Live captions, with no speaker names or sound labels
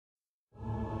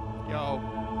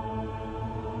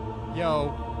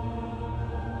Yo,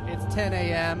 it's 10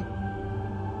 a.m.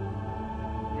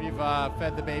 We've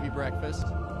fed the baby breakfast.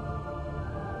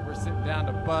 We're sitting down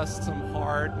to bust some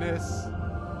hardness.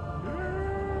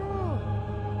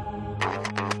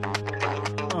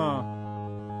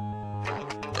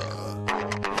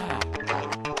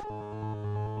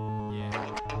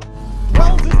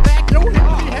 Wells is back. Don't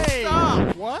behave.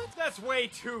 Stop. What? That's way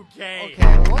too gay.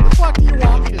 Okay, well, what the fuck do you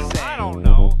want me to say? I don't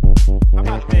know. How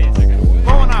about this?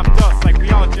 Blowing off dust like we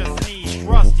all just sneeze.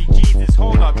 Rusty Jesus,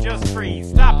 hold up, just freeze.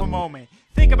 Stop a moment.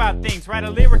 Think about things, write a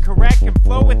lyric correct and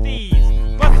flow with ease.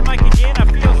 Bust the mic again, I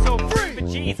feel so free. But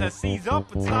Jesus, seize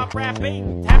up and stop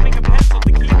rapping. Tapping a pencil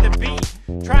to keep the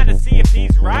beat. Trying to see if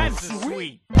these rhymes are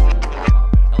sweet.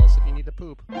 Tell us if you need to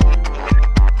poop.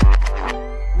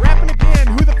 Rapping again,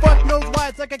 who the fuck knows why?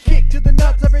 It's like a kick to the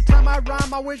nuts every time I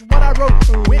rhyme. I wish what I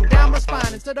wrote went down my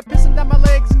spine. Instead of pissing down my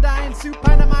legs and dying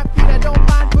supine on my feet, I don't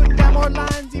mind putting down more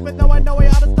lines, even though I know I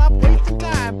ought to stop wasting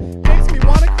time. Makes me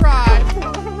wanna cry.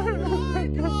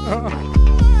 I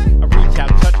reach out,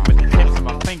 touch with the tips of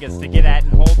my fingers to get at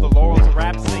and hold the laurels of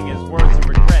rap singers. Words of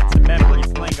regrets and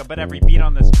memories linger, but every beat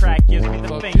on this track gives me the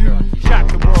Fuck finger. Shock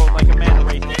the world like a man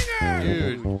race.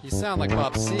 Dude, you sound like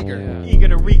Bob Seger. Eager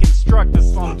to reconstruct the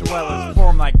slum dwellers,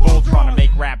 form like Voltron to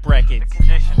make rap records. The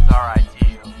conditions are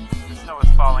ideal. The snow is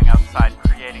falling outside,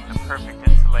 creating the perfect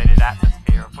insulated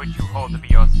atmosphere of which you hold to be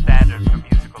your standard for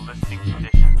musical listening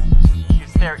conditions. You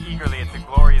stare eagerly at the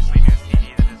gloriously new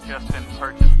CD that has just been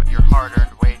purchased with your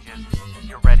hard-earned wages.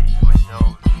 You're ready to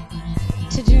indulge.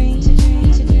 To dream, to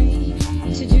dream, to dream,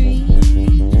 to dream,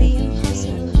 the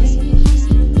impossible, the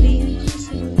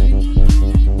impossible,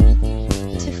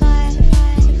 to fly, to fly,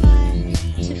 to fly,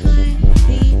 to fly,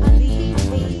 the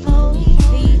unbelievable,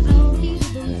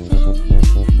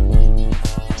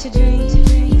 to dream, to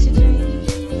dream, to dream,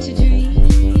 to dream,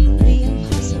 the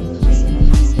impossible,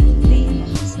 the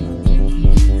impossible,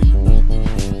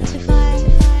 to fly, to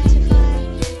fly, to fly,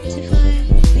 to fly,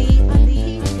 the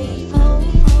unbelievable.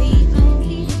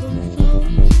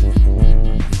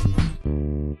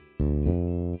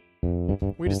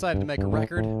 We decided to make a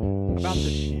record about the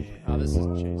shit. Oh, this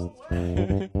isn't Jason's.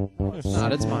 No, it's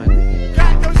not. It's mine.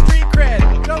 Got no street cred.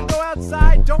 Don't go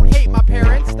outside. Don't hate my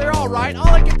parents. They're all right. All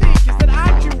I can think is that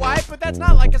I'm too white, but that's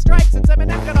not like a strike since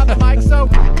Eminem got on the mic. So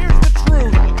here's the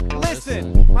truth.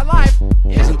 Listen, my life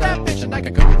isn't that bitchin' like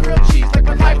a cook with grilled cheese. Like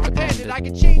my life depended, I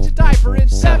could change a diaper in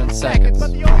 7 seconds.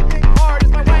 But the only thing hard is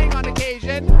my weighing on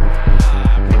occasion.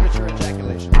 Premature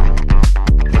ejaculation.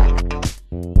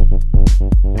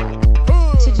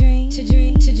 To dream, to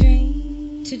dream, to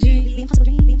dream, to dream, the impossible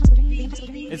dream, the impossible dream, the impossible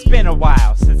dream. It's been a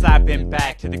while since I've been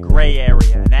back to the gray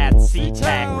area and at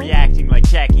SeaTac, reacting like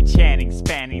Jackie Channing,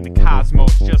 spanning the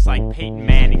cosmos just like Peyton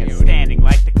Manning, and standing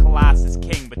like the Colossus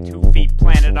King with 2 feet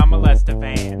planted on molester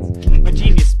vans. My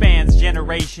genius spans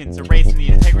generations, erasing the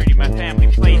integrity of my family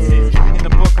places. In the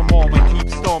Book of Mormon, keep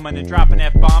storming and dropping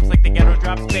F-bombs like the ghetto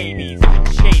drops babies.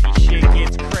 Shady shit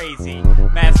gets crazy.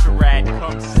 Master Rat,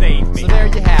 come save me. So there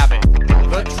you have it.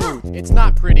 The truth. It's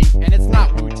not pretty, and it's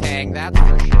not Wu-Tang, that's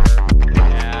for sure.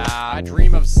 Yeah, I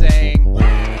dream of saying...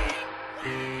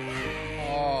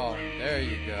 Oh, there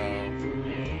you go.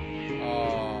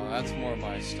 Oh, that's more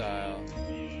my style.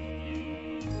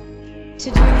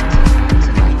 To dream,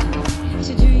 to dream, to dream,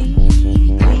 to dream.